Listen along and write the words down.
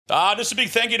Just a big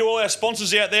thank you to all our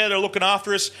sponsors out there that are looking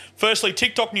after us. Firstly,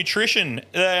 TikTok Nutrition.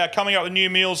 They are coming up with new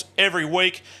meals every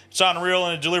week. It's unreal,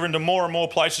 and they're delivering to more and more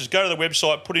places. Go to the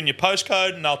website, put in your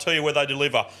postcode, and they'll tell you where they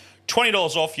deliver. $20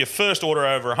 off your first order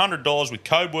over $100 with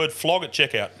code word FLOG at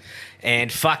checkout.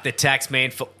 And fuck the tax,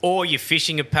 man, for all your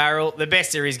fishing apparel. The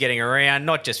best there is getting around,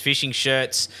 not just fishing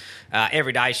shirts,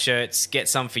 everyday shirts. Get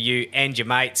some for you and your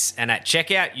mates. And at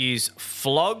checkout, use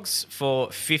FLOGS for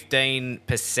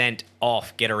 15%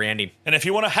 off. Get around him. And if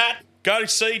you want a hat, go to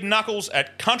see Knuckles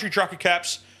at Country Trucker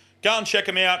Caps. Go and check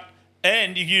them out.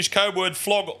 And you use code word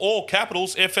FLOG, all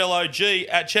capitals, FLOG,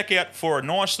 at checkout for a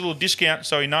nice little discount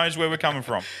so he knows where we're coming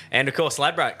from. And, of course,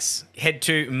 Ladbrokes. Head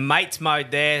to Mates Mode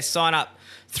there. Sign up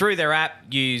through their app.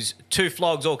 Use 2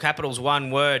 FLOGs, all capitals, one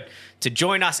word, to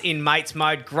join us in Mates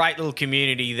Mode. Great little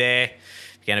community there. If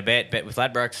you're going to bet with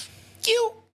Ladbrokes.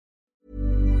 You.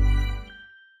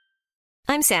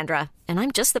 I'm Sandra, and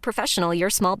I'm just the professional your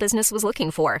small business was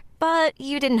looking for. But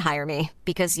you didn't hire me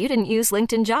because you didn't use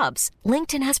LinkedIn Jobs.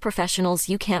 LinkedIn has professionals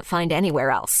you can't find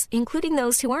anywhere else, including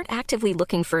those who aren't actively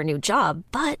looking for a new job,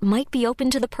 but might be open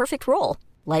to the perfect role,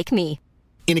 like me.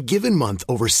 In a given month,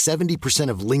 over 70%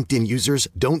 of LinkedIn users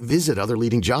don't visit other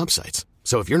leading job sites.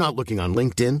 So if you're not looking on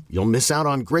LinkedIn, you'll miss out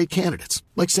on great candidates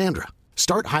like Sandra.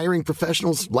 Start hiring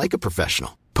professionals like a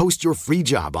professional. Post your free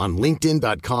job on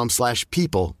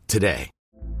linkedin.com/people today.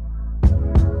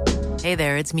 Hey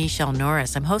there, it's Michelle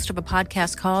Norris. I'm host of a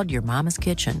podcast called Your Mama's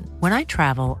Kitchen. When I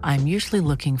travel, I'm usually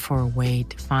looking for a way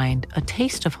to find a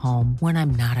taste of home when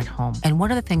I'm not at home. And one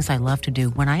of the things I love to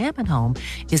do when I am at home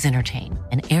is entertain.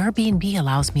 And Airbnb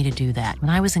allows me to do that.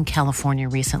 When I was in California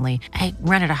recently, I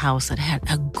rented a house that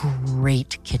had a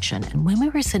great kitchen. And when we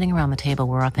were sitting around the table,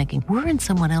 we were all thinking, we're in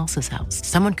someone else's house.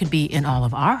 Someone could be in all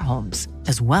of our homes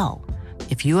as well.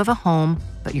 If you have a home,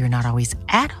 but you're not always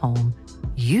at home,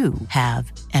 you have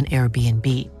an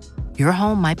Airbnb. Your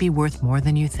home might be worth more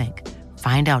than you think.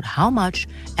 Find out how much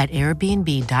at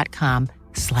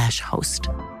airbnb.com/host.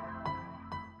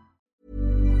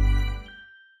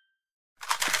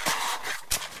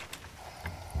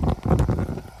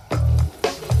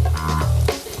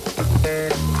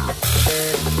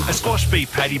 A squash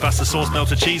beef patty, Buster sauce,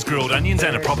 melted cheese, grilled onions,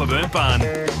 and a proper burnt bun.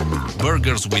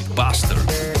 Burgers with Buster.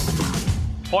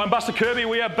 Hi, I'm Buster Kirby.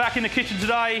 We are back in the kitchen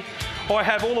today. I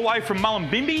have all the way from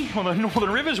Mullumbimby on the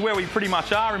Northern Rivers, where we pretty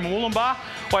much are in Wollongbar.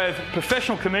 I have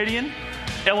professional comedian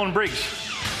Ellen Briggs.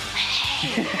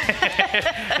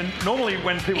 And normally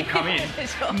when people come in,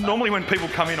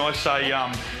 I say,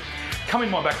 come in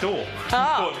my back door.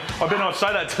 Oh. I better not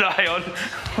say that today.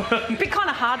 It'd be kind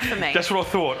of hard for me. That's what I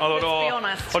thought. Let's be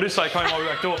honest. I did say come in my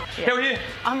back door. Yeah. How are you?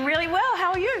 I'm really well.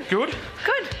 How are you? Good.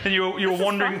 Good. And you were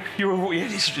wandering.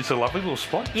 It's a lovely little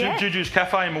spot. Yeah. Juju's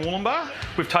Cafe in Wollongbar.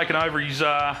 We've taken over his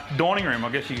dining room, I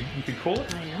guess you could call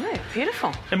it. I know.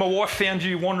 Beautiful. And my wife found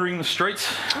you wandering the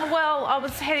streets. Well, I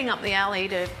was heading up the alley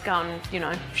to go and,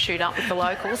 shoot up with the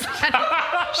locals.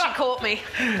 She caught me.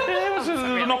 Yeah, there was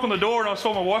a knock on the door, and I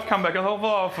saw my wife come back. I thought,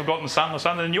 well, I've forgotten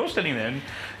something. And you're standing there, and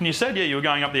you said, yeah, you were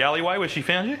going up the alleyway where she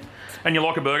found you, and you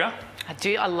like a burger. I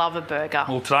do. I love a burger.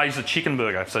 Well, today's the chicken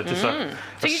burger, so just So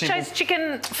you chose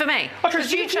chicken for me?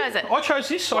 Because you chose it. I chose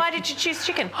this. Why did you choose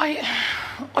chicken? I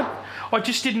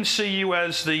just didn't see you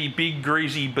as the big,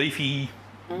 greasy, beefy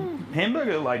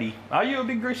hamburger lady. Are you a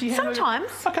big, greasy hamburger?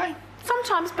 Sometimes. Okay.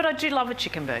 Sometimes, but I do love a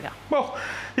chicken burger. Well,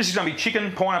 this is going to be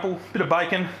chicken, pineapple, bit of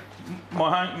bacon,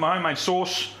 my homemade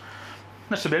sauce.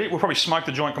 That's about it. We'll probably smoke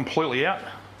the joint completely out,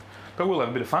 but we'll have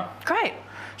a bit of fun. Great.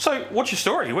 So, what's your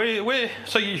story?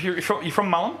 So you're from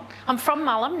Mullum? I'm from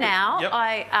Mullum now. Yep.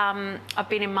 I've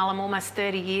been in Mullum almost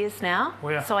 30 years now.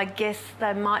 Wow. So I guess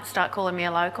they might start calling me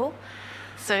a local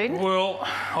soon. Well,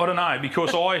 I don't know,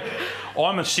 because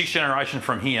I'm a sixth generation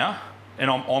from here, and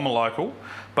I'm a local.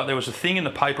 But there was a thing in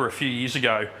the paper a few years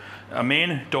ago. A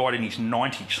man died in his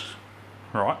 90s,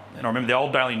 right? And I remember the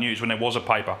old Daily News when there was a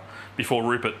paper before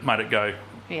Rupert made it go.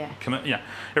 Yeah.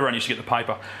 Everyone used to get the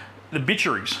paper. The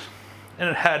obituaries. And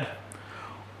it had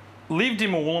lived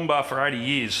in Wollongbar for 80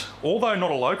 years, although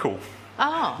not a local.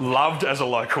 Oh. Loved as a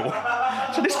local.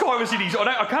 So this guy was in his,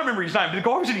 I can't remember his name, but the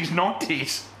guy was in his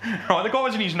 90s. Right, the guy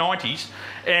was in his 90s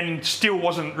and still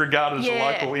wasn't regarded as a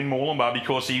local in Wollongbar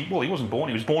because he wasn't born.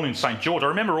 He was born in St George. I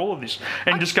remember all of this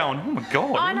and just going, oh my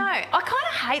God. I know. I kind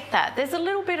of hate that. There's a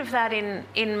little bit of that in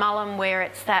Mullum where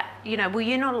it's that, well,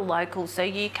 you're not a local, so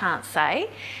you can't say.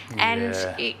 And,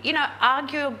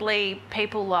 arguably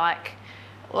people like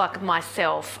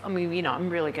myself, I mean, I'm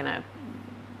really going to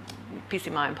piss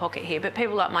in my own pocket here, but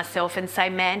people like myself and say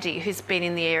Mandy, who's been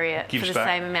in the area for the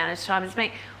same amount of time as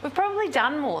me, we've probably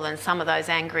done more than some of those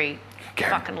angry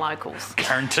fucking locals.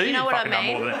 Guarantee You know what I fucking done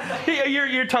mean? more than that. Yeah,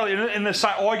 you're totally in the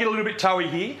same. I get a little bit toey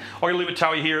here. I get a little bit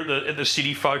toey here at the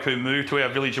city folk who move to our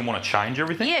village and want to change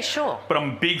everything. Yeah, sure. But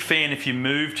I'm a big fan if you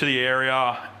move to the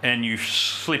area and you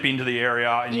slip into the area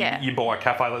and you buy a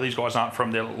cafe. Like these guys aren't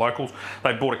from their locals.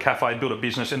 They bought a cafe, built a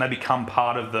business, and they become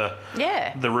part of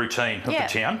the routine of the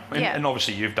town. And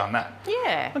obviously you've done that.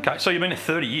 Yeah. Okay, so you've been here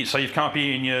 30 years. So you've come up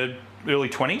here in your early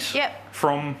 20s? Yep.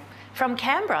 From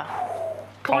Canberra.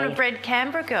 Born and bred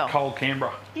Canberra girl. Cold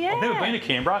Canberra. Yeah. I've never been to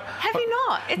Canberra. Have you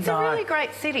not? It's a really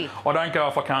great city. I don't go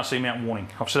if I can't see Mount Warning.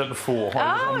 I've said it before.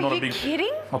 Are you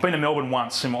kidding? I've been to Melbourne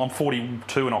once. I'm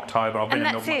 42 in October. I've been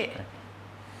to Melbourne it? once.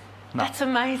 No. That's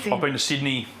amazing. I've been to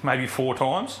Sydney maybe 4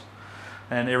 times.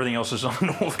 And everything else is on the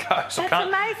North Coast. That's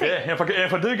amazing. Yeah,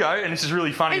 if I do go, and this is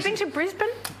really funny. Have you been to Brisbane?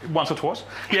 Once or twice.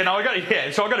 Yeah, no,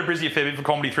 so I go to Brisbane a fair bit for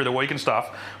comedy through the week and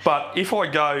stuff. But if I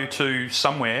go to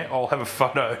somewhere, I'll have a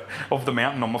photo of the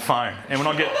mountain on my phone. And when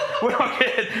I get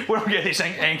this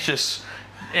anxious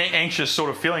sort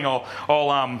of feeling, I'll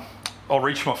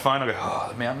reach my phone and I go, oh,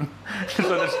 the mountain.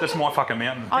 So that's my fucking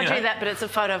mountain. I do that, but it's a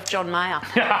photo of John Mayer.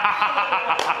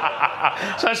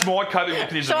 So that's my coping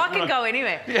mechanism. So I can go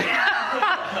anywhere.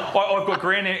 I've got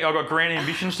grand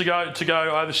ambitions to go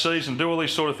overseas and do all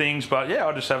these sort of things, but yeah,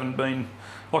 I just haven't been.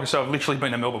 Like I said, I've literally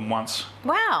been to Melbourne once.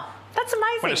 Wow, that's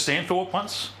amazing. Went to Stanthorpe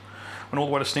once. Went all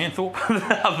the way to Stanthorpe.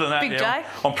 Other than that, Big day?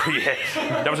 I'm pretty.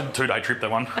 Yeah, that was a 2-day trip. That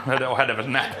one. I had to have a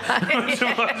nap.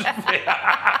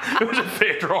 It was a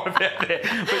fair drive out there.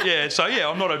 But yeah, so yeah,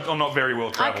 I'm not very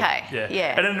well travelled. Okay.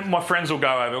 Yeah. And then my friends will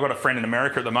go over. I've got a friend in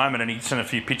America at the moment, and he sent a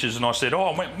few pictures, and I said,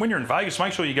 oh, when you're in Vegas,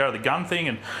 make sure you go to the gun thing,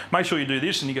 and make sure you do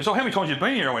this. And he goes, oh, how many times have you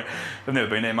been here? I went, I've never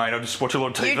been there, mate. I just watch a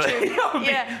lot of TV. YouTube. I'm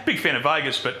a big fan of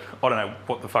Vegas, but I don't know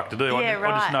what the fuck to do. Yeah,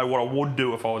 I just know what I would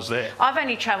do if I was there. I've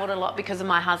only travelled a lot because of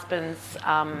my husband's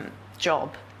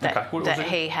job that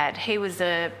he had. He was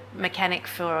a mechanic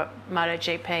for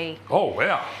MotoGP. Oh,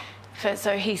 wow.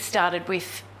 So he started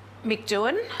with Mick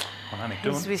Doohan. He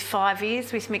was with 5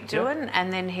 years with Mick Doohan,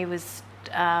 and then he was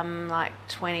like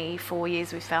 24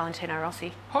 years with Valentino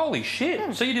Rossi. Holy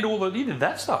shit! So you did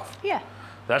that stuff? Yeah.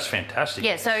 That's fantastic.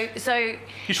 Yeah. So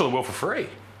you saw the world for free.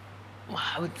 Well,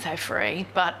 I wouldn't say free,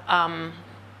 but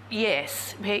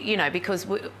yes, because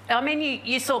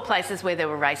you saw places where there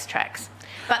were racetracks.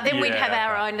 But then we'd have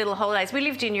our own little holidays. We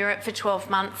lived in Europe for 12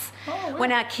 months.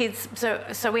 When our kids,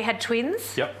 so we had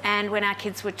twins, and when our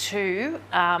kids were 2,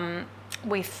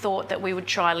 we thought that we would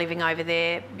try living over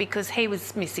there because he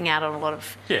was missing out on a lot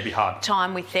of it'd be hard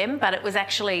time with them. But it was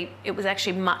actually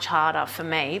much harder for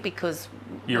me because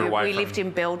we lived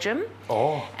in Belgium,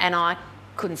 and I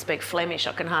couldn't speak Flemish.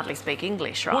 I can hardly speak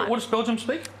English, right? What does Belgium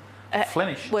speak?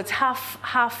 Flemish. Well, it's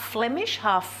half Flemish,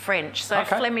 half French. So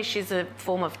Flemish is a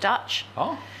form of Dutch.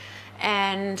 Oh.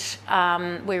 And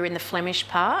we were in the Flemish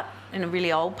part, in a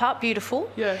really old part,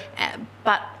 beautiful. Yeah.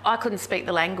 But I couldn't speak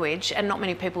the language, and not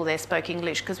many people there spoke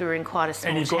English because we were in quite a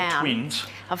small town. And you've got twins.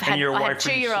 I had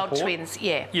 2-year-old twins.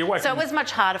 Yeah. So it was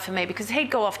much harder for me because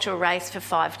he'd go off to a race for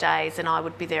 5 days, and I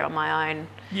would be there on my own.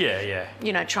 Yeah.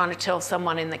 Trying to tell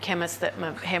someone in the chemist that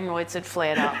my hemorrhoids had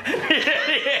flared up.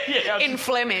 In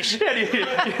Flemish.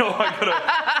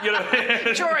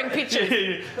 Drawing pictures.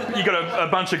 You got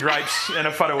a bunch of grapes and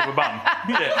a photo of a bum.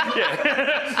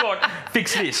 Yeah. It's like,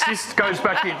 fix this. This goes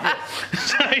back in. Yeah.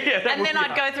 So, and then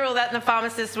I'd go through all that, and the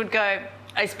pharmacist would go,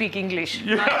 I speak English.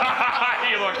 You're like,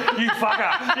 you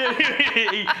fucker.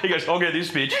 He goes, I'll get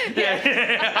this bitch.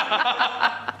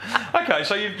 Yeah. Okay,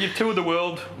 so you've toured the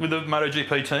world with the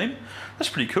MotoGP team. That's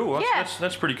pretty cool.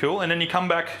 That's pretty cool. And then you come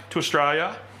back to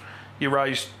Australia. You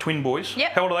raised twin boys.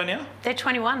 Yep. How old are they now? They're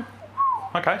 21.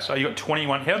 Okay, so you got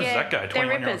 21. How does that go?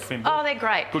 21-year-old twin boys. Oh, they're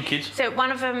great. Good kids. So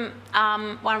one of them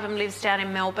lives down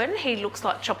in Melbourne. He looks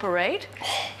like Chopper Read.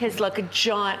 He's like a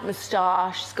giant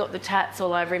moustache. He's got the tats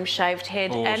all over him, shaved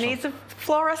head, and he's a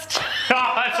florist.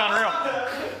 Oh, that's unreal.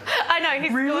 I know,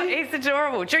 he's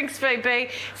adorable. Drinks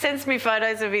VB, sends me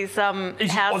photos of his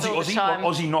house all the time.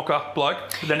 Aussie knocker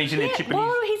bloke. Then he's in there chipping.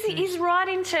 Well, he's right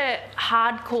into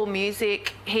hardcore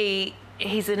music.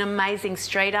 He's an amazing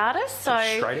street artist. So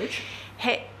straight edge.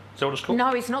 Is that what it's called?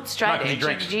 No, he's not straight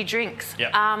edge. He drinks.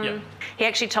 Yeah. He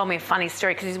actually told me a funny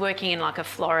story because he's working in like a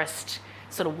florist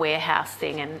sort of warehouse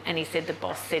thing, and he said the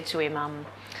boss said to him,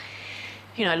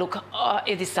 look,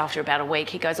 this is after about a week.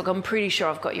 He goes, look, I'm pretty sure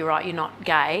I've got you right. You're not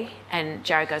gay. And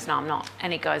Jared goes, no, I'm not.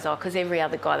 And he goes, because every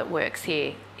other guy that works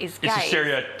here is gay.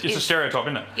 It's a stereotype,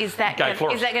 isn't it? Is that going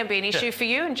to be an issue for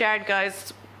you? And Jared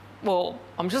goes, well,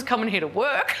 I'm just coming here to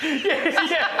work. I'm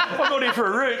not here for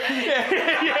a root.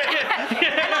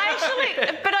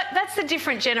 And that's the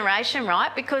different generation,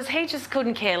 right? Because he just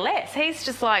couldn't care less. He's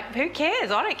just like, who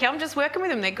cares? I don't care. I'm just working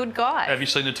with them. They're good guys. Have you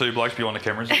seen the two blokes behind the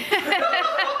cameras? He's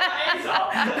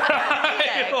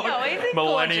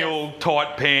Millennial,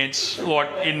 tight pants.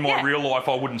 Like, in my real life,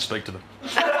 I wouldn't speak to them.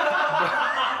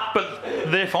 But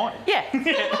they're fine. Yeah.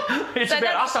 It's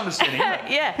about us understanding, isn't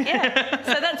it? Yeah.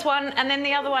 So that's one. And then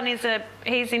the other one is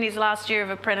he's in his last year of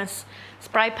apprentice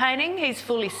spray painting. He's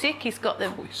fully sick. He's got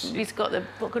the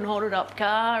fucking hoarded up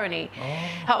car, and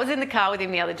I was in the car with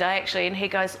him the other day actually, and he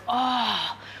goes,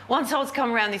 once I was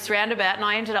coming around this roundabout and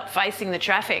I ended up facing the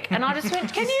traffic, and I just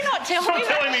went, can you not tell me?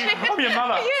 Stop telling me I'm your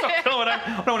mother. Yeah. Stop telling me.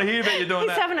 I don't want to hear about you doing He's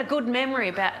that. having a good memory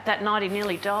about that night he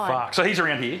nearly died. Fuck. So he's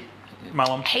around here,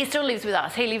 Mullum. He still lives with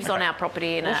us. He lives on our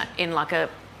property in like a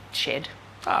shed.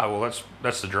 Oh, well,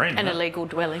 that's the dream. An illegal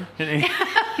dwelling. This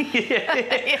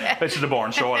is the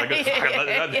Byron side.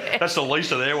 That's the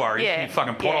least of their worries. Yeah.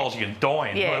 Fucking potholes you can die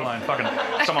in, let alone fucking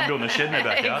someone building a shed in their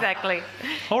backyard. Exactly.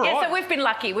 All right. Yeah, so we've been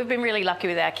lucky. We've been really lucky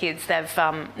with our kids. They've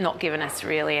not given us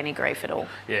really any grief at all.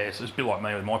 Yeah, it's a bit like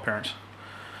me with my parents.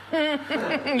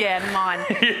 Yeah, mine.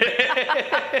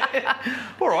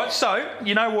 All right, so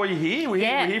you know why you're here.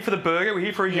 We're here for the burger. We're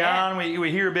here for a yarn.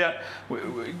 We're here about.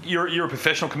 You're a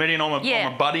professional comedian. I'm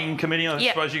a budding comedian. I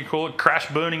suppose you could call it, crash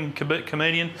burning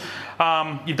comedian.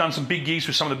 You've done some big gigs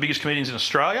with some of the biggest comedians in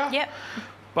Australia. Yep.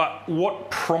 But what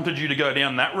prompted you to go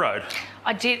down that road?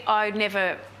 I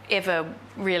never ever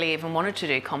really even wanted to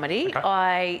do comedy. Okay.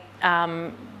 I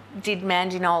did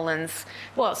Mandy Nolan's.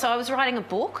 Well, so I was writing a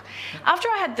book. After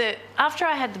I had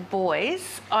the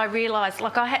boys, I realised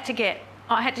like I had to get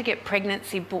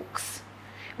pregnancy books.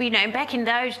 Well, you know, back in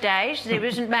those days, there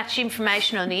wasn't much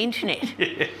information on the internet.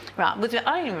 Yeah. Right. I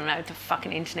don't even know if the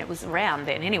fucking internet was around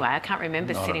then. Anyway, I can't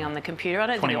remember sitting on the computer. I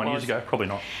don't think it was. 21 years ago, probably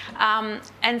not.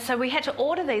 And so we had to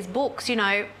order these books, you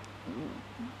know,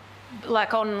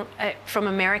 like from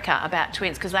America about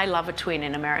twins, because they love a twin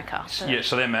in America. So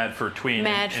they're mad for a twin.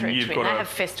 Mad for a twin. They have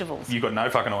festivals. You've got no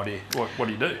fucking idea. What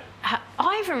do you do?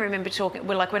 I even remember talking,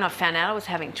 well, like when I found out I was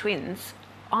having twins,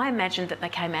 I imagined that they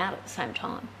came out at the same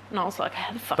time. And I was like,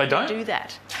 how the fuck do you do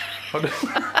that?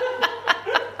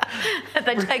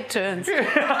 They take turns. They're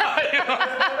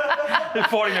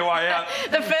fighting their way out.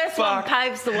 The first one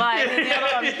paves the way, and then the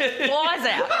other one flies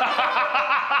out.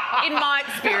 In my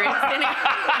experience, anyway.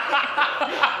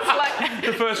 It's like,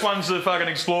 the first one's the fucking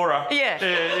explorer. Yeah.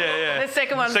 The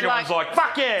second one's like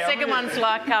fuck yeah. Second one's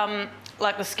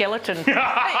like the skeleton, you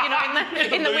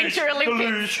know, in the Winter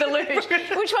Olympics. The luge.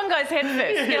 Which one goes head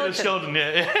first? Yeah, the skeleton.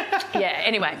 Yeah.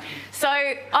 Anyway, so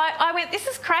I went, this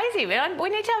is crazy. We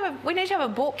need to have a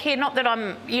book here. Not that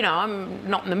I'm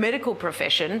not in the medical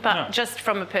profession, but just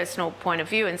from a personal point of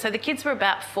view. And so the kids were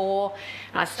about 4,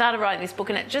 and I started writing this book,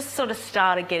 and it just sort of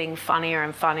started getting funnier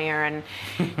and funnier. And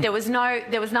there was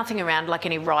nothing around like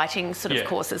any writing sort of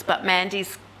courses, but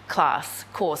Mandy's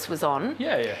course was on.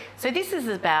 Yeah. So this is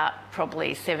about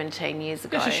probably 17 years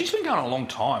ago. Yeah, so she's been going a long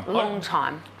time. Long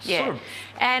time, yeah. Sort of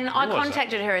and I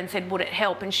contacted her and said, would it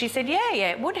help? And she said, yeah,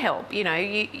 it would help, you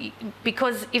know,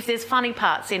 because if there's funny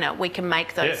parts in it, we can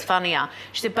make those funnier.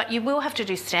 She said, but you will have to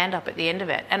do stand-up at the end of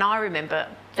it. And I remember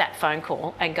that phone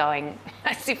call and going,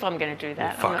 as if I'm going to do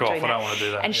that. Well, fuck off, I don't want to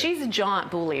do that. And she's a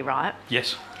giant bully, right?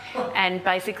 Yes. And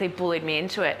basically bullied me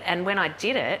into it. And when I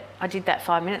did it, I did that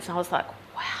 5 minutes, and I was like,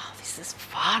 this is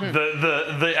fun.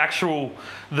 The actual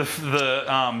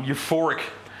euphoric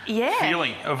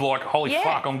feeling of like, holy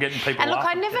fuck, I'm getting people. And look,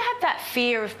 laughing. I never had that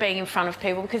fear of being in front of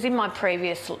people, because in my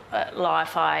previous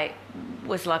life I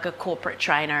was like a corporate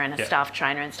trainer and a staff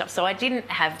trainer and stuff, so I didn't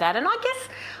have that. And I guess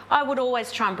I would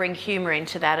always try and bring humour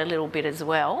into that a little bit as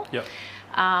well. Yep.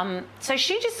 So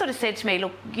she just sort of said to me,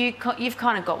 look, you've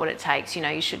kind of got what it takes, you know,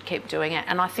 you should keep doing it.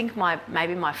 And I think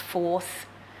maybe my 4th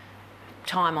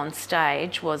time on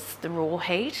stage was the Raw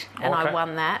Heat, and I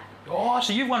won that. Oh,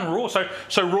 so you've won Raw. So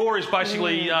Raw is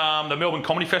basically the Melbourne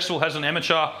Comedy Festival has an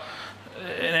amateur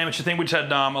thing, which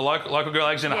had a local girl,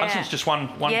 Alexander Hudson's just won.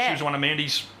 Yeah. She was one of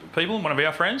Mandy's people, one of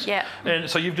our friends. Yeah. And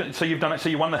so you've done it. So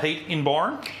you won the Heat in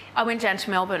Byron. I went down to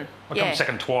Melbourne. I come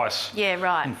second twice. Yeah,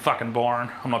 right. In fucking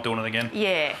Byron. I'm not doing it again.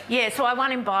 Yeah. So I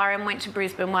won in Byron, went to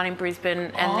Brisbane, won in Brisbane,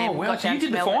 and then got so down you did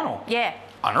to the Melbourne. final. Yeah.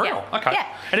 Unreal. Yeah. Okay.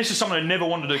 Yeah. And this is someone who never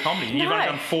wanted to do comedy. You've only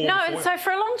done 4 No, before. and so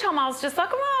for a long time I was just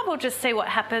like, well, we'll just see what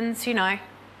happens, you know.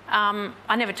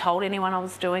 I never told anyone I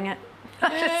was doing it. I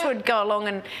just would go along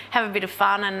and have a bit of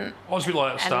fun and I was a bit like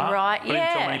that at the start. Right, I didn't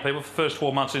tell many people. For the first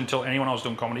 12 months I didn't tell anyone I was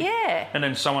doing comedy. Yeah. And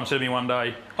then someone said to me one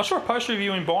day, I saw a poster of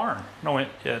you in Byron. And I went,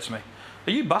 yeah, that's me.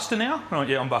 Are you Buster now? And I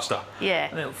went, yeah, I'm Buster. Yeah.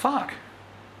 And they're like, fuck.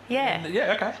 Yeah.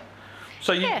 Yeah. Okay.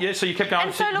 So so you kept going.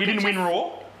 And so, look, you didn't win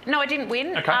Raw. No, I didn't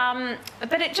win. Okay.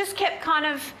 But it just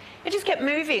kept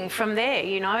moving from there,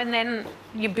 you know, and then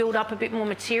you build up a bit more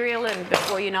material, and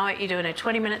before you know it, you're doing a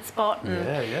 20-minute spot.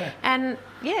 And, And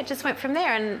it just went from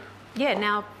there. And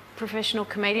now professional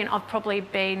comedian, I've probably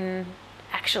been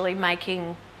actually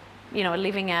making, you know, a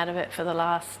living out of it for the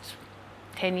last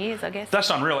 10 years, I guess. That's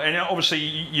unreal. And obviously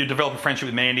you developed a friendship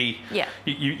with Mandy. Yeah.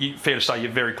 You fair to say you're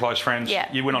very close friends.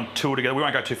 Yeah. You went on tour together. We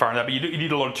won't go too far into that, but you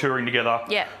did a lot of touring together.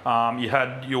 Yeah. You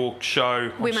had your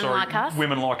show... Women Like Us.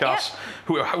 Women Like Us,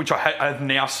 which I have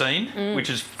now seen, which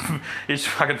is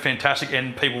fucking fantastic,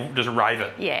 and people just rave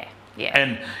it. Yeah. Yeah.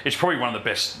 And it's probably one of the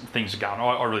best things going.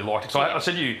 I really liked it. So I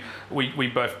said to you, we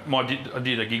both... I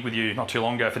did a gig with you not too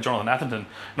long ago for Jonathan Atherton,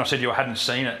 and I said to you I hadn't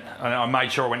seen it, and I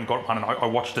made sure I went and got one, and I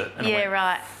watched it. And I went,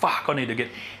 right. Fuck, I need to get...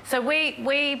 So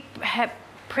we have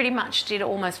pretty much did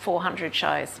almost 400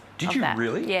 shows. Did you that.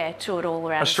 really? Yeah, toured all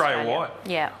around Australia-wide?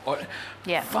 Yeah.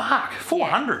 Yeah. Fuck,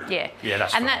 400? Yeah. Yeah,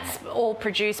 that's and phenomenal. that's all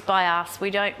produced by us.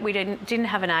 We didn't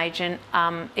have an agent.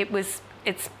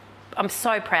 I'm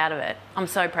so proud of it. I'm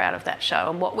so proud of that show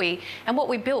and what we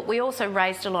built. We also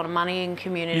raised a lot of money in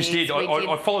communities. You did.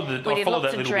 I followed that. We did lots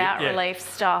that of little drought bit. Yeah. relief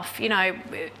stuff. You know,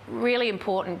 really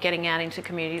important getting out into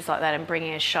communities like that and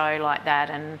bringing a show like that,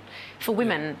 and for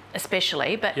women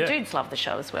especially. But dudes love the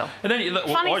show as well. And then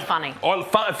Funny. Funny.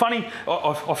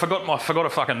 I forgot a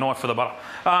fucking knife for the butter.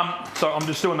 So I'm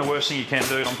just doing the worst thing you can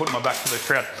do, and I'm putting my back to the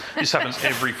crowd. This happens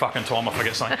every fucking time I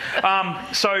forget something.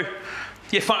 So.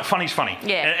 Yeah, funny's funny.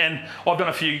 Yeah. And I've done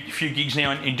a few gigs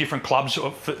now in different clubs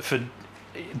for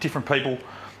different people,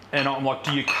 and I'm like,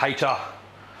 do you cater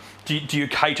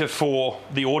for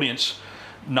the audience?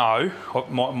 No.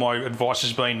 My advice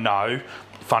has been no.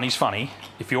 Funny's funny.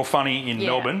 If you're funny in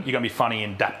Melbourne, you're going to be funny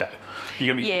in Dapto.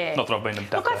 You're going to be not that I've been in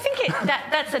Dapto. Look, I think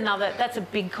that's a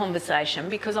big conversation,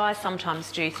 because I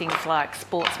sometimes do things like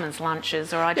sportsman's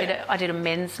lunches, or I did a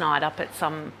men's night up at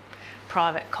some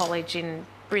private college in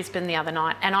Brisbane the other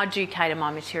night, and I do cater my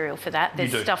material for that.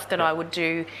 There's stuff that I would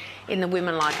do in the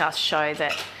Women Like Us show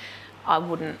that I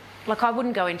wouldn't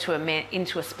go into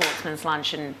a sportsman's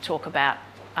lunch and talk about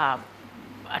a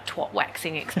twat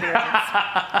waxing experience.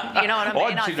 You know what I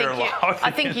mean?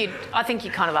 I think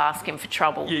you kind of ask him for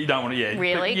trouble. Yeah, you don't want to,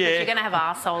 really, because you're going to have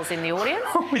arseholes in the audience.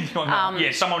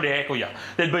 Someone to heckle you.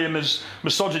 There'd be a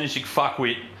misogynistic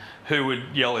fuckwit who would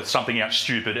yell at something out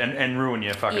stupid and ruin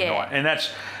your fucking night, and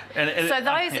that's. So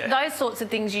those sorts of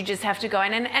things you just have to go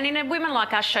in. And in a Women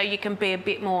Like Us show, you can be a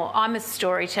bit more... I'm a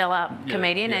storyteller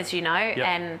comedian, as you know,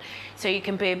 and so you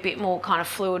can be a bit more kind of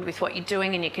fluid with what you're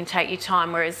doing, and you can take your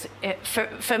time, whereas for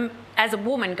as a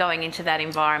woman going into that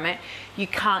environment, you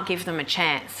can't give them a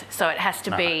chance. So it has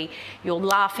to be you're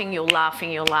laughing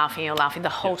the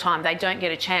whole time. They don't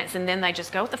get a chance, and then they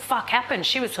just go, what the fuck happened?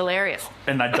 She was hilarious.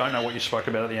 And they don't know what you spoke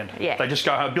about at the end. Yeah. They just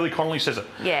go home. Billy Connolly says it.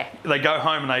 Yeah. They go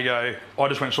home and they go, I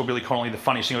just went and saw Billy Connolly, the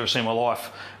funniest thing I've ever seen in my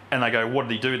life. And they go, what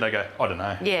did he do? They go, I don't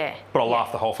know. Yeah. But I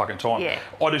laugh the whole fucking time. Yeah.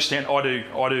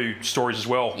 I do stories as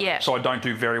well. Yeah. So I don't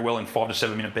do very well in 5 to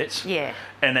 7 minute bits. Yeah.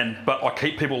 But I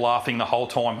keep people laughing the whole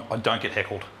time. I don't get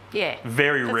heckled. Yeah.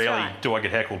 Very That's rarely right. do I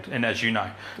get heckled, and as you know,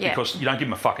 because you don't give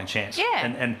them a fucking chance.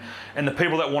 Yeah. And the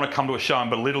people that want to come to a show and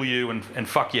belittle you and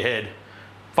fuck your head,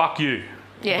 fuck you.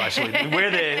 Yeah. Basically,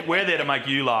 we're there to make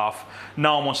you laugh.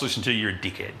 No one wants to listen to you. You're a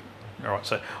dickhead. All right.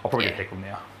 So I'll probably get heckled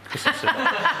now.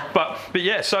 but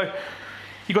yeah. So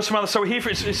you got some other. So we're here for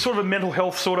it's sort of a mental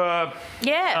health sort of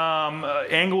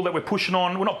angle that we're pushing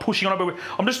on. We're not pushing on it, but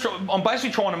I'm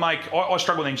basically trying to make. I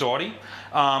struggle with anxiety,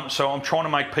 so I'm trying to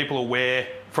make people aware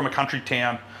from a country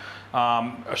town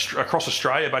across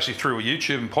Australia, basically through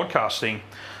YouTube and podcasting,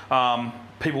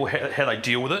 people how they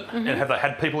deal with it, and have they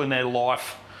had people in their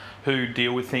life who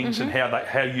deal with things, and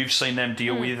how you've seen them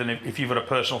deal with, and if you've got a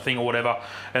personal thing or whatever,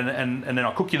 and then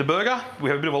I cook you the burger. We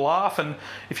have a bit of a laugh, and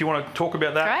if you want to talk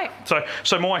about that, great.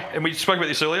 So and we spoke about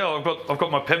this earlier. I've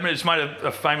got my peppermint. It's made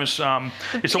a famous.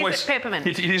 It's always peppermint.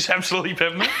 It is absolutely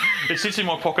peppermint. It sits in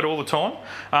my pocket all the time.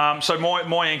 So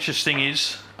my anxious thing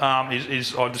is I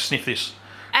just sniff this,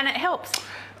 and it helps.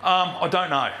 I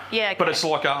don't know. Yeah, okay. But it's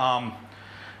like a.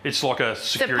 It's like a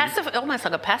security... almost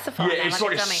like a pacifier. Yeah, it's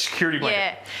like a security blanket.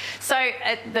 Yeah. So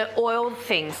the oil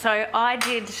thing. So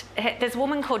there's a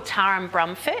woman called Taran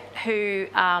Brumfitt who...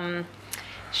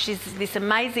 she's this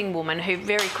amazing woman who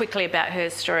very quickly about her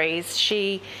stories,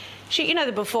 she you know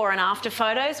the before and after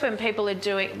photos when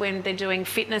they're doing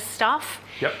fitness stuff?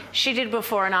 Yep. She did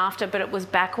before and after, but it was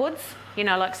backwards. You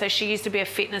know, like, so she used to be a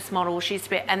fitness model.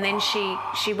 And then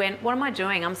she went, what am I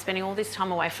doing? I'm spending all this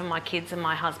time away from my kids and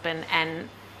my husband, and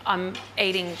I'm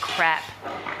eating crap.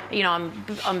 You know,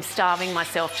 I'm starving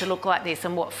myself to look like this,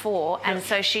 and what for? And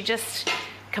so she just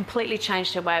completely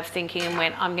changed her way of thinking and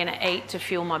went, I'm going to eat to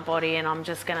fuel my body and I'm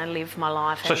just going to live my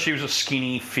life. So she was a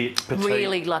skinny, fit, petite.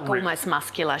 Really, like almost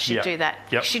muscular. She'd do that.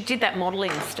 Yep. She did that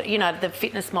modelling, you know, the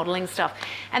fitness modelling stuff.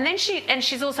 And then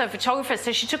she's also a photographer,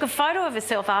 so she took a photo of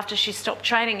herself after she stopped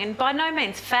training, and by no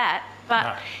means fat,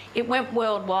 but it went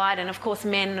worldwide, and of course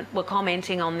men were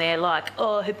commenting on there like,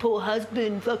 oh, her poor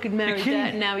husband fucking married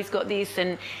that and now he's got this,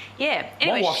 and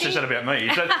Anyway, my wife says that about me.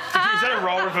 Is that a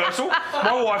role reversal?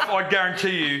 My wife, I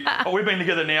guarantee you, we've been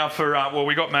together now for,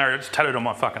 we got married, it's tattooed on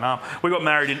my fucking arm, we got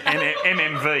married in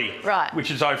MMV, right, which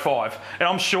is 05, and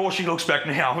I'm sure she looks back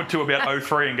now to about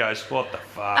 03 and goes, what the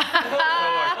fuck?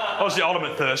 I was the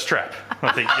ultimate thirst trap,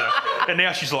 I think, you know. And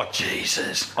now she's like,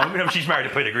 Jesus. She's married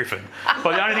to Peter Griffin.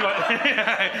 But the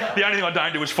only thing I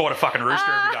don't do is fight a fucking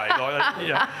rooster every day. Like, you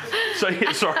know. So,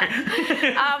 yeah, sorry.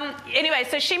 Anyway,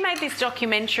 so she made this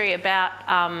documentary about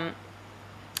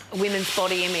women's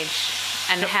body image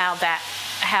and how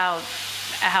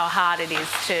hard it is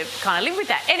to kind of live with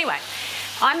that. Anyway,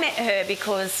 I met her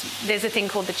because there's a thing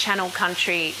called the Channel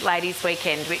Country Ladies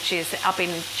Weekend, which is up in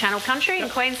Channel Country in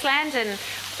Queensland, and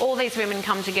all these women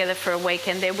come together for a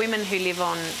weekend. They're women who live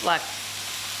on, like,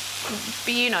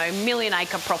 you know,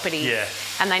 million-acre properties,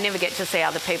 and they never get to see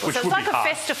other people. Which so it's like a hard.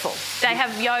 festival. They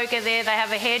have yoga there, they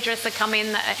have a hairdresser come in.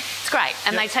 It's great.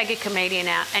 And they take a comedian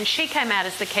out. And she came out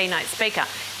as the keynote speaker,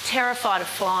 terrified of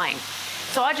flying.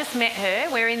 So I just met her.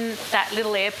 We're in that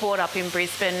little airport up in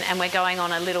Brisbane, and we're going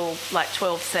on a little, like,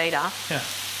 12-seater. Yeah.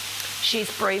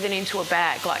 She's breathing into a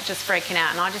bag, like, just freaking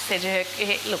out. And I just said to her,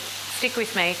 hey, look, stick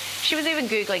with me. She was even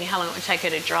Googling how long it would take her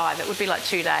to drive. It would be like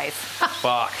 2 days.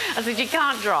 Fuck. I said, you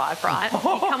can't drive, right?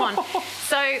 Come on.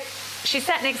 So she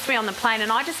sat next to me on the plane,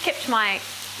 and I just kept like,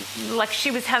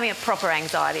 she was having a proper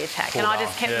anxiety attack. And I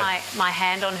just kept my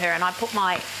hand on her, and I put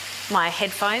my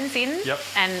headphones in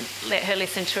and let her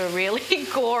listen to a really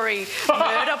gory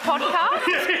murder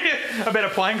podcast. About a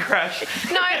plane crash.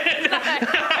 No,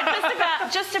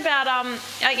 just about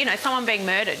you know, someone being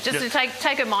murdered, just to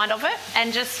take her mind off it,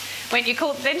 and just when you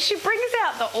call, then she brings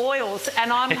out the oils,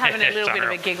 and I'm having a little bit of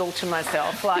a giggle to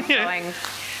myself, like going,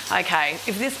 okay,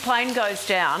 if this plane goes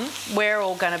down, we're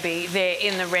all going to be there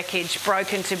in the wreckage,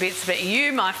 broken to bits, but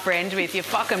you, my friend, with your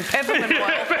fucking peppermint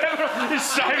oil,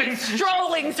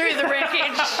 strolling through the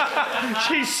wreckage.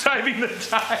 She's saving the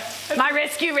day. My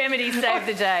rescue remedy saved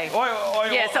the day.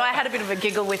 So I had a bit of a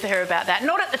giggle with her about that.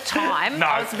 Not at the time. No.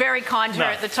 I was very kind to her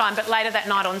at the time, but later that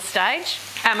night on stage,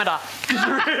 hammered her.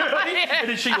 Really? And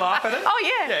did she laugh at it? Oh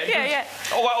yeah.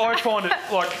 I find it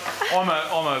like I'm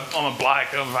a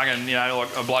bloke. I'm fucking, you know, like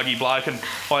a blokey bloke, and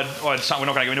I had something,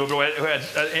 we're not going to go into it, but I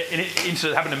had an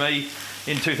incident happened to me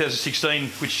in 2016,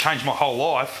 which changed my whole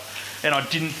life, and I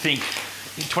didn't think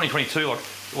in 2022, like,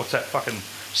 what's that, fucking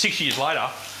 6 years later,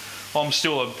 I'm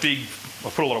still I've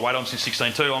put a lot of weight on since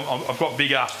 16 too. I've got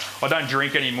bigger. I don't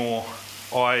drink anymore.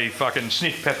 I fucking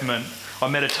sniff peppermint. I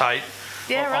meditate.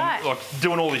 I'm like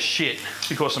doing all this shit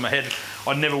because of my head.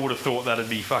 I never would have thought that'd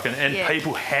be fucking... And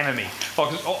people hammer me.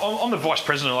 Like, I'm the vice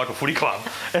president of like a footy club,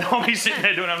 and I'll be sitting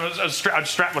there doing... I'd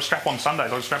strap on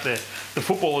Sundays. I'd strap the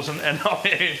footballers, and I'll be...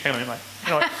 Hang on, mate. You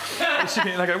know, like, I'm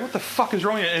sitting there and they go, what the fuck is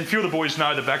wrong with you? And a few of the boys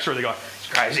know the backstory. They go, it's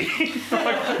crazy.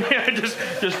 Like, you know, just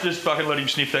fucking let him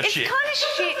sniff that shit. It's kind of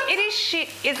shit. It is shit,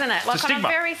 isn't it? Like, on a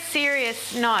very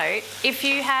serious note, if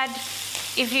you had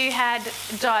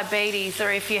diabetes,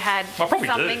 or if you had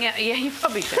something... Yeah, you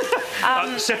probably do.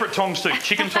 Separate tongs too.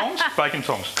 Chicken tongs, bacon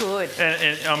tongs. Good.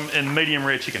 And medium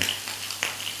rare chicken.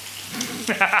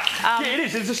 Yeah, it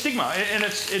is. It's a stigma, and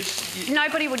it's.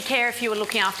 Nobody would care if you were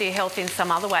looking after your health in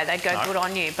some other way. They'd go good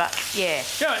on you, but yeah.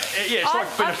 Yeah, it's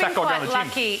like being a fat guy down the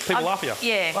gym. People laugh at you.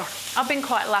 Yeah, I've been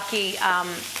quite lucky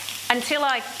until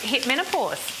I hit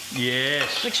menopause.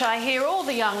 Yes. Which I hear all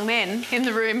the young men in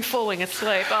the room falling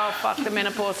asleep. Oh, fuck the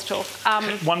menopause talk.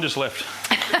 One just left.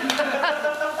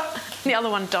 The other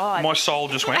one died. My soul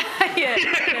just went. Yeah.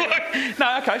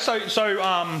 No, okay. So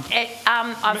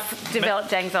I've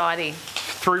developed anxiety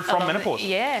from menopause.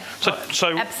 Yeah.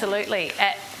 So absolutely.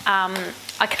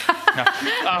 I can't. No.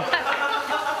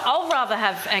 I'll rather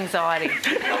have anxiety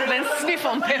than sniff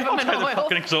on peppermint oil.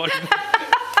 Fucking anxiety.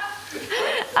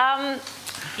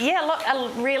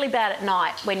 Really bad at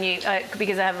night when you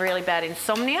because I have really bad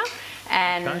insomnia,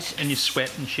 and you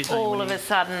sweat and shit. All of a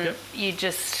sudden, you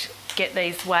just get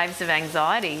these waves of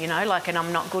anxiety, you know, like, and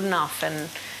I'm not good enough, and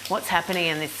what's happening,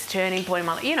 and this turning point in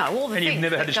my life, you know, all the things you've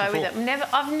never had this go before? with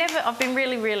it. I've been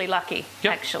really, really lucky,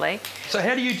 actually. So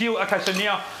how do you deal? Okay, so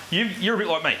now you're a bit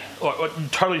like me, like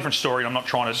totally different story. And I'm not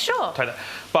trying to take that,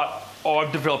 but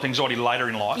I've developed anxiety later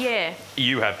in life. Yeah.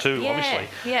 You have too, Yeah, obviously.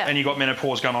 yeah. And you got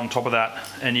menopause going on top of that,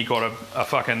 and you got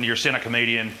you're a stand-up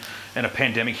comedian, and a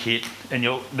pandemic hit, and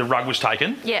the rug was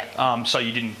taken. Yeah. So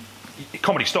you didn't.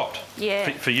 Comedy stopped.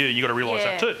 Yeah. For you, you got to realise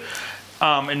that too.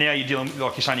 And now you're dealing,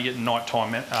 like you're saying, you get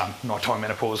nighttime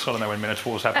menopause. I don't know when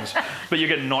menopause happens, but you're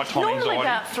getting nighttime Normally anxiety.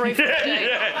 about 3:15.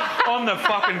 Yeah, on the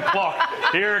fucking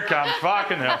clock. Here it comes.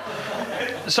 Fucking hell.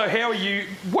 So how are you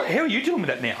dealing with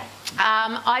that now?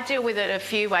 I deal with it a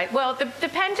few ways. Well, the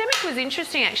pandemic was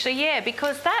interesting actually,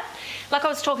 because that, like I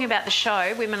was talking about the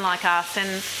show, Women Like Us,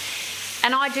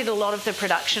 and I did a lot of the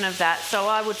production of that. So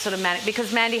I would sort of manage,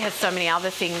 because Mandy has so many other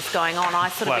things going on, I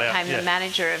sort of became the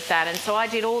manager of that. And so I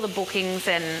did all the bookings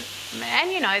and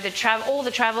all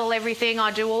the travel, everything.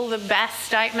 I do all the BAS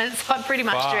statements. I pretty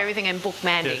much do everything and book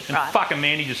Mandy. And fucking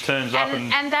Mandy just turns up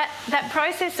and that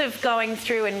process of going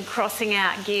through and crossing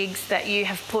out gigs that you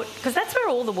have put, because that's where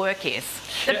all the work is.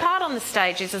 The part on the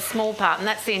stage is a small part, and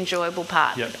that's the enjoyable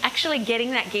part. Yep. Actually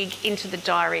getting that gig into the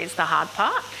diary is the hard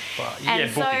part.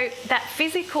 So that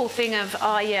physical thing of,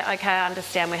 okay, I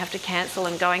understand we have to cancel,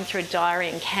 and going through a diary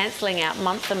and cancelling out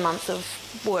months and months of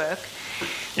work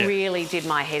really did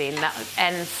my head in.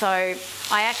 And so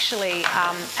I actually,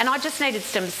 and I just needed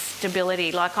some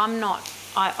stability. Like I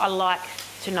like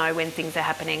to know when things are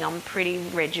happening. I'm pretty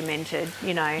regimented,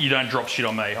 You don't drop shit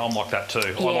on me. I'm like that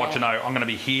too. I like to know I'm going to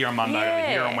be here on Monday, I'm going to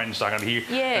be here on Wednesday, I'm going to be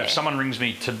here. Yeah. And if someone rings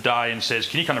me today and says,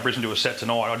 can you come to Brisbane do a set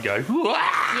tonight? I'd go,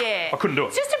 I couldn't do it.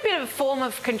 It's just a bit of a form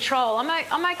of control.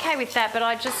 I'm okay with that, but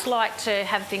I just like to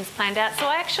have things planned out. So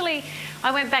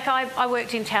I went back, I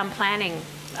worked in town planning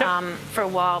for a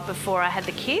while before I had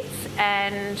the kids,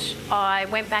 and I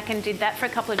went back and did that for a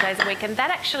couple of days a week, and that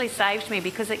actually saved me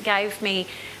because it gave me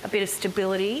a bit of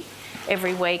stability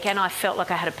every week, and I felt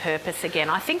like I had a purpose again.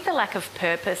 I think the lack of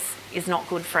purpose is not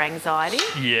good for anxiety.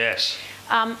 Yes.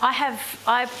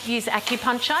 I use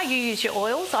acupuncture. You use your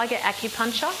oils. I get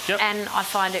acupuncture, and I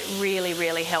find it really,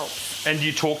 really helps. And do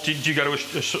you talk? Do you go to a I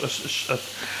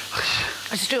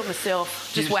just do it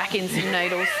myself. Just whack in some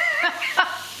needles.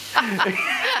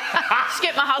 Just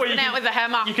get my husband out with a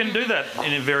hammer. You can do that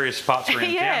in various parts around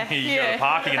town. Here you go to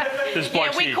parking. There's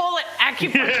blokes we here. call it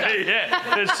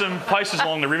acupuncture. There's some places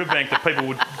along the riverbank that people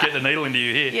would get the needle into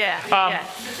you here.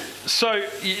 So,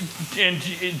 and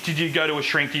did you go to a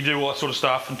shrink? Do you do all that sort of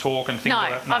stuff and talk and things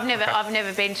like that? No, I've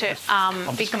never been to.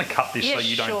 I'm just going to cut this so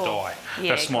you don't die. Yeah,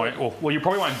 that's my. Well, you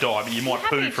probably won't die, but you might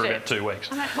poo for about 2 weeks.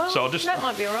 So that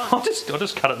might be all right. I'll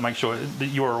just cut it and make sure that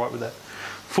you're all right with that.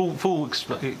 Full. Look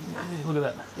at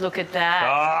that. Look at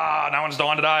that. No one's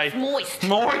dying today. Moist.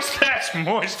 That's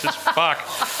moist as fuck.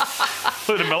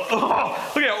 Look at look how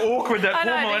awkward that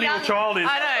poor millennial child is.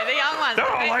 I know, the young one.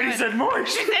 Oh, lady said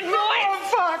moist. She said moist. Oh,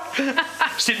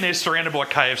 fuck. Sitting there surrounded by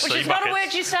KFC Which is buckets. not a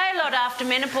word you say a lot after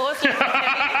menopause. And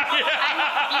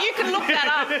you can look that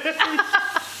up.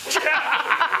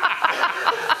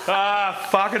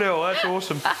 Fucking hell, that's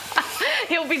awesome.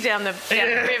 He'll be down the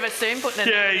river soon, putting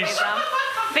it in his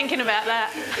thinking about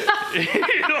that.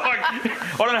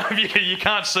 I don't know if you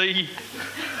can't see.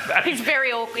 He's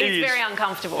very awkward. He's very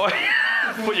uncomfortable.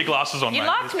 Put your glasses on, You mate.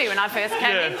 liked me when I first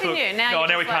came in, didn't you? Now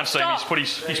we can't see him.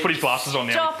 He's put his glasses on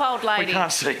now. Stop, old lady. We can't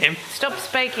see him. Stop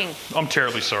speaking. I'm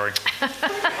terribly sorry.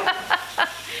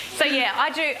 So I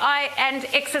do. And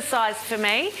exercise for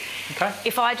me. Okay.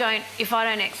 If I don't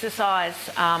exercise,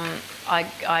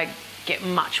 I get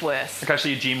much worse. Okay, so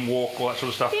you gym, walk, all that sort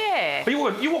of stuff. Yeah. But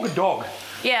you walk a dog.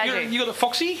 Yeah, I do. You got the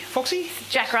Foxy?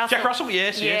 Jack Russell. Jack Russell,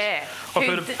 yes. I've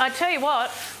heard of... I tell you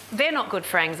what, they're not good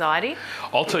for anxiety.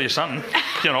 I'll tell you something.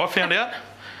 I found out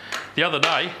the other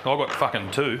day I got fucking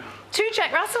 2. 2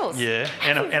 Jack Russells? Yeah,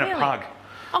 and a pug.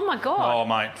 Oh my God. Oh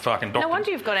mate, fucking doctor. No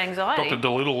wonder you've got anxiety. Dr.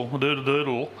 Doodle.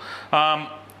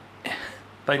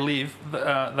 They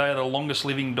are the longest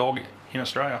living dog in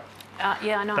Australia.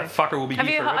 Yeah, I know. That fucker will be here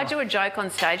forever. I do a joke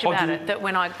on stage about it, that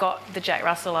when I got the Jack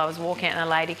Russell, I was walking out and a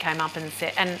lady came up and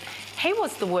said, and he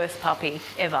was the worst puppy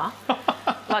ever.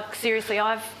 Like, seriously,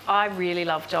 I really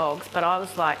love dogs, but I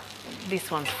was like, this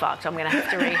one's fucked. I'm going to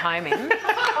have to rehome him.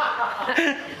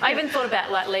 I even thought about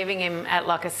like leaving him at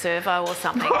like a servo or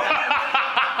something.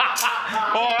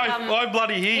 I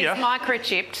bloody hear He's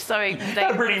microchipped, so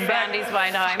they found his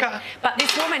way home. But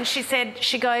this woman, she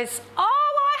goes, I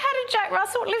had a Jack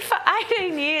Russell lived for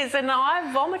 18 years and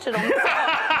I vomited on the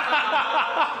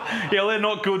Yeah, they're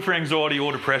not good for anxiety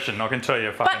or depression, I can tell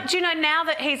you. But do you know, now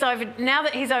that he's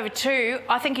over 2,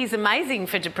 I think he's amazing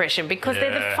for depression because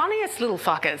they're the funniest little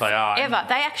fuckers they are. ever.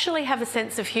 They actually have a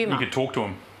sense of humour. You could talk to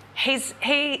them.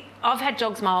 I've had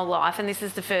dogs my whole life, and this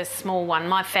is the first small one.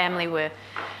 My family were,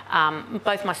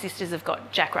 both my sisters have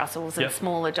got Jack Russells and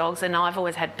smaller dogs, and I've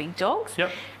always had big dogs.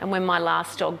 Yep. And when my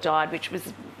last dog died, which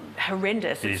was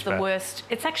horrendous, it's the worst.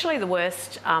 It's actually the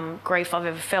worst grief I've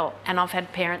ever felt, and I've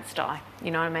had parents die. You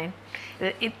know what I mean?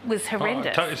 It was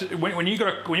horrendous. When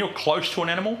you're close to an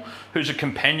animal who's a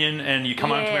companion and you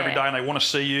come home to them every day and they want to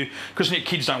see you, because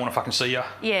kids don't want to fucking see you.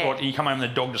 Yeah. Or you come home and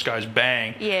the dog just goes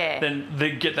bang. Yeah. Then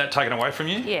they get that taken away from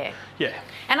you. Yeah. Yeah.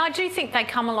 And I do think they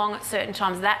come along at certain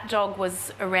times. That dog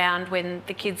was around when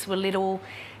the kids were little,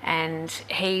 and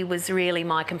he was really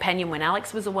my companion when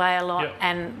Alex was away a lot,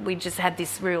 and we just had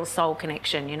this real soul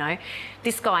connection, you know.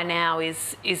 This guy now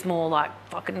is more like,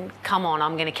 fucking come on,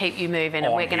 I'm going to keep you moving,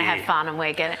 and we're going to have fun, and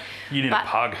we're going to... You need a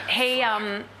pug.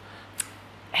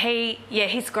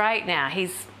 He's great now.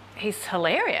 He's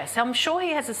hilarious. I'm sure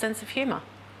he has a sense of humour.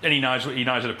 And he knows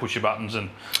how to push your buttons and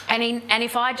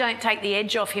if I don't take the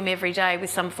edge off him every day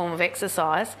with some form of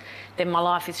exercise, then my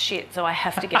life is shit. So I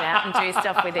have to get out and do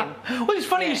stuff with him. Well, it's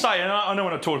funny you say, and I know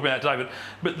when I talked about that today,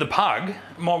 but the pug,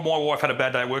 my wife had a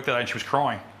bad day at work that day and she was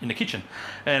crying in the kitchen,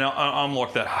 and I'm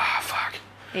like that. Fuck.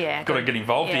 Yeah. Got to get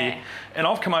involved here. And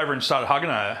I've come over and started hugging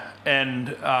her,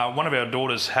 and one of our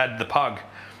daughters had the pug,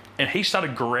 and he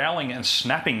started growling and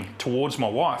snapping towards my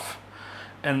wife.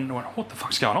 And I went, what the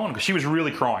fuck's going on? Because she was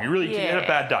really crying. He had a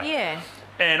bad day. Yeah.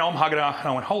 And I'm hugging her, and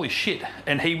I went, holy shit.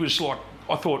 And he was like,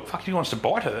 I thought, fuck, he wants to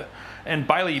bite her. And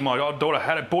Bailey, my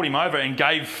daughter, brought him over and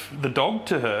gave the dog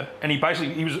to her. And he was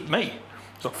me.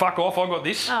 So fuck off, I got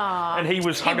this. Aww. And he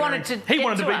was hugging her. He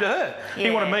wanted to be to her. Yeah.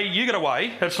 He wanted me, you get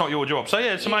away, that's not your job. So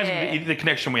yeah, it's amazing the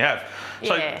connection we have.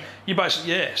 So you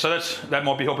basically, so that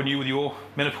might be helping you with your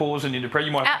menopause and your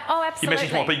depression. Absolutely. Your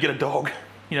message might be get a dog.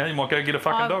 You know, you might go get a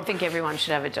fucking dog. I think everyone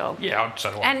should have a dog. Yeah, I'd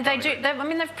say. And they do.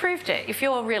 They've proved it. If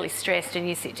you're really stressed and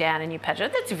you sit down and you pat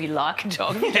it, that's if you like a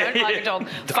dog. If you don't like a dog,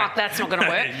 fuck, that's not going to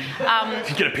work.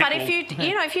 Get a pit but bull.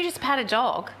 if you just pat a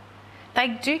dog, they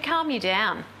do calm you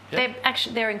down. Yeah.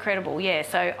 They're incredible. Yeah.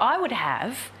 So I would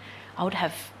have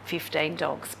 15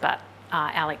 dogs, but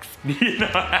Alex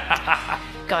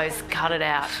goes, cut it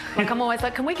out. Like, I'm always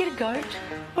like, can we get a goat?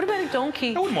 What about a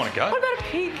donkey? I wouldn't want to go. What about a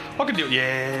pig? I could do it.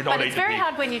 Yeah, but I'd eat a pig. It's very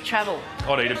hard when you travel.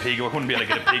 I'd eat a pig. I wouldn't be able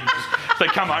to get a pig. They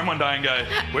come home one day and go,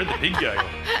 where'd the pig go?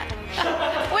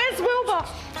 Where's Wilbur?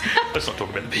 Let's not talk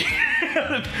about the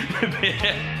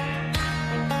pig.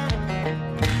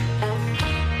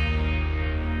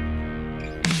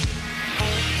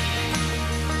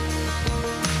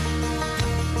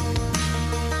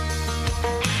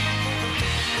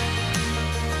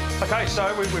 Okay,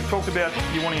 so we've talked about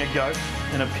you wanting a goat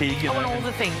and a pig. I want all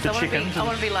the things. The chickens. I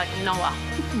want to be like Noah.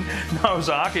 Noah's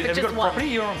Ark. Have you got property?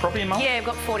 You're on property in Mull? Yeah, I've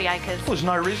got 40 acres. Well, there's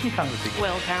no reason you can't have a pig.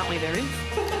 Well, apparently there is.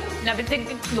 No, but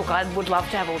look, I would love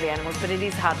to have all the animals, but it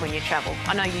is hard when you travel.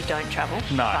 I know you don't travel.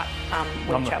 No.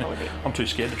 But we travel a bit. I'm too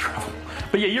scared to travel.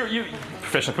 But yeah, you're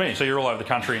professional comedian, so you're all over the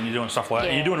country and you're doing stuff like that.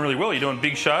 And you're doing really well. You're doing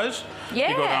big shows. Yeah.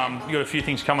 You got a few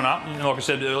things coming up. And like I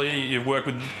said earlier, you've worked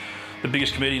with the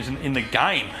biggest comedians in the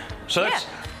game. So that's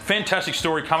fantastic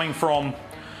story coming from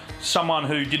someone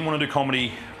who didn't want to do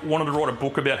comedy, wanted to write a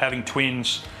book about having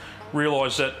twins,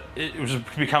 realised that it was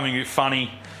becoming a bit funny.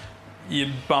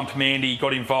 You bumped Mandy,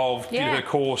 got involved, did her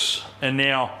course, and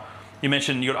now you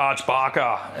mentioned you got Arch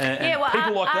Barker and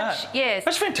people like Arch, that. Yes.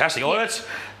 That's fantastic. Yeah.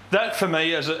 That for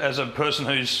me, as a person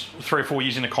who's 3 or 4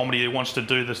 years into comedy who wants to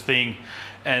do this thing,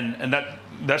 and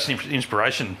that's the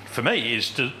inspiration for me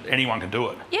is anyone can do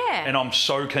it. Yeah. And I'm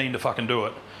so keen to fucking do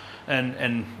it.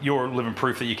 And you're living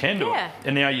proof that you can do it.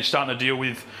 And now you're starting to deal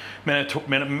with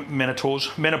menopause,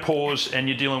 and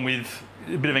you're dealing with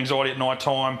a bit of anxiety at night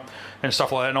time and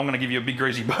stuff like that. And I'm going to give you a big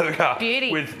greasy burger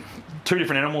with 2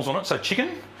 different animals on it. So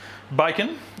chicken,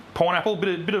 bacon, pineapple,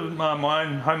 bit of my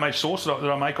own homemade sauce that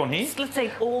I make on here. Let's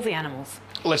eat all the animals.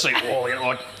 Let's eat all the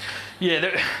animals. I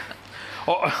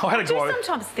had a guy. I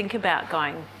sometimes think about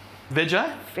going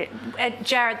Veggie?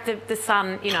 Jared, the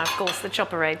son, of course, the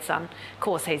Chopper Reid son, of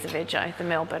course, he's a veggie, the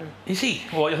Melbourne. Is he?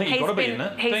 Well, I think you've got to be, isn't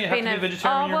it? Don't you have to be a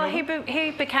vegetarian? Oh, well,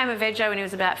 he became a veggie when he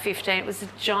was about 15. It was a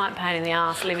giant pain in the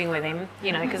arse living with him,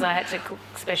 because I had to cook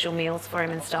special meals for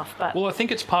him and stuff. But well, I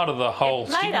think it's part of the whole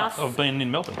stigma of being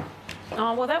in Melbourne.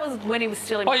 Oh, well, that was when he was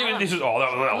still in Mullen.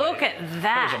 Look at that.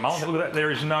 That was a Mullen. Look at that. There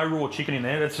is no raw chicken in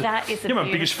there. That is my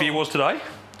biggest fear was today?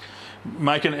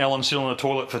 Making Ellen sit on the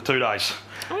toilet for 2 days.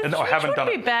 And I haven't done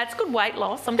it. It wouldn't be bad. It's good weight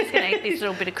loss. I'm just going to eat this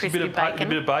little bit of crispy bacon. A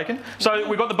bit of bacon. So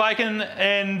we've got the bacon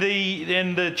and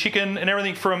the chicken and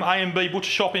everything from A&B Butcher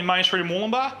Shop in Main Street in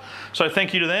Wollongbar. So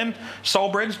thank you to them.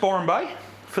 Soul Breads, Byron Bay,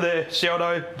 for their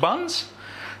sourdough buns.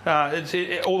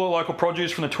 All the local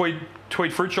produce from the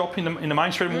Tweed fruit shop in the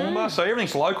main street of Moomba, so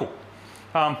everything's local.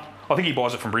 I think he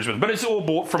buys it from Brisbane, but it's all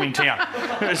bought from in town.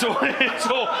 It's all.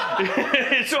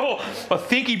 I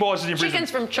think he buys it in Brisbane.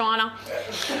 Chicken's from China.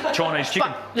 Chinese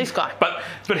chicken. But this guy. But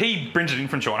he brings it in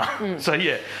from China. So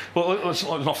yeah. Well, let's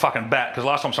not fucking bat, because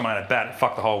last time someone had a bat, it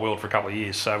fucked the whole world for a couple of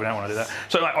years. So we don't want to do that.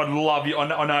 So like, I'd love you.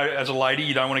 I know as a lady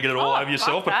you don't want to get it all over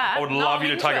yourself, but I would love you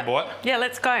to take a bite. Yeah,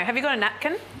 let's go. Have you got a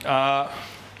napkin?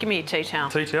 Give me your tea towel.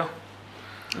 Tea towel.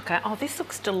 Okay. Oh, this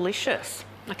looks delicious.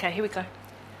 Okay, here we go.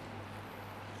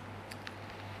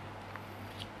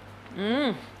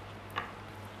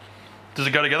 Does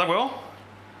it go together well?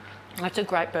 That's a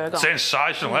great burger.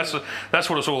 Sensational. That's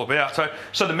what it's all about.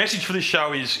 So the message for this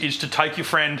show is to take your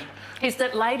friend. Is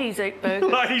that ladies eat burgers?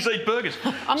 Ladies eat burgers.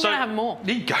 I'm going to have more.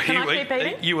 You go. Can I keep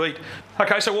eating? You eat.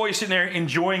 Okay. So while you're sitting there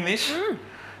enjoying this,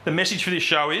 the message for this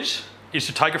show is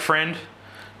to take a friend,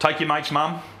 take your mate's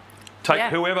mum, take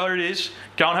whoever it is,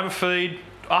 go and have a feed,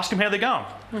 ask them how they're going,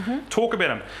 talk about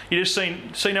them. You just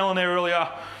seen Ellen there earlier.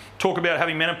 Talk about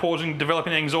having menopause and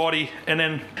developing anxiety, and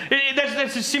then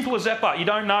that's as simple as that. But you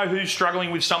don't know who's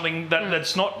struggling with something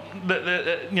that's not, they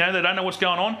don't know what's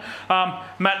going on.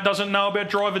 Matt doesn't know about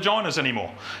dry vaginas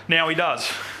anymore. Now he does.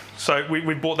 So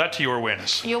we brought that to your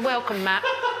awareness. You're welcome, Matt.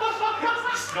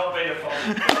 It's not being a fault.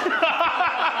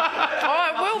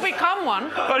 Oh, it will become one.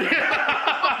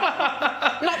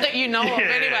 Not that you know of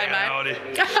anyway, mate.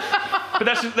 But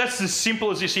that's as simple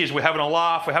as this is. We're having a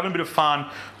laugh, we're having a bit of fun,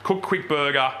 cook a quick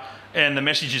burger, and the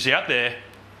message is out there.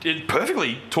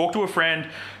 Perfectly. Talk to a friend,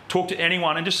 talk to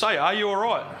anyone, and just say, "Are you all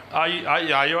right? Are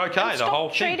you okay?" The whole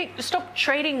thing. Stop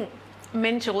treating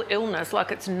mental illness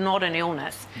like it's not an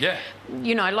illness. Yeah.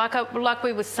 You know, like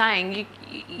we were saying,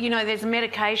 you know, there's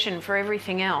medication for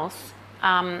everything else.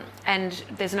 And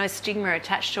there's no stigma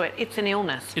attached to it. It's an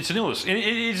illness. It's an illness. It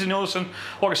is an illness, and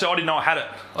like I said, I didn't know I had it.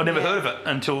 I'd never heard of it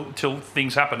until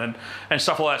things happen and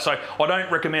stuff like that. So I don't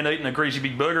recommend eating a greasy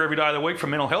big burger every day of the week for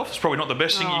mental health. It's probably not the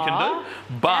best thing you can do,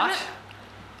 but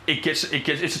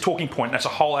it's a talking point. That's a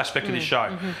whole aspect of this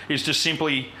show. Is just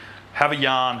simply have a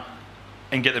yarn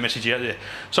and get the message out there.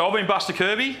 So I've been Buster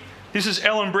Kirby. This is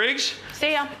Ellen Briggs.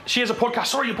 See ya. She has a podcast.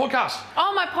 Sorry, your podcast.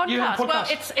 Oh, my podcast. You have a podcast.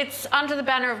 Well, it's under the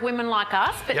banner of Women Like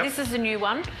Us, but this is a new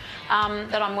one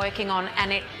that I'm working on,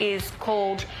 and it is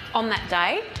called On That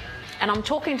Day. And I'm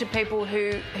talking to people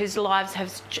whose lives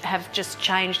have just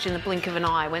changed in the blink of an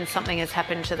eye when something has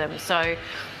happened to them. So I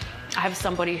have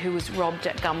somebody who was robbed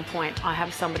at gunpoint. I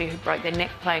have somebody who broke their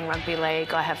neck playing rugby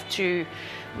league. I have two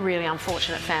really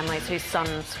unfortunate families whose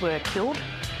sons were killed.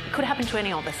 It could happen to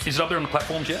any of us. Is it up there on the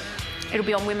platforms yet? It'll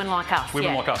be on Women Like Us.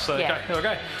 Women Like Us. So,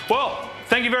 okay. Well,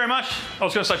 thank you very much. I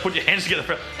was going to say put your hands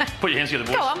together. Put your hands together,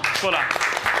 boys. Go on. Well done.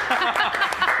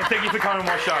 And thank you for coming on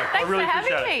my show. Thanks I really for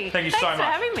having appreciate me. it. Thank you Thanks so much. for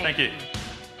having me. Thank you.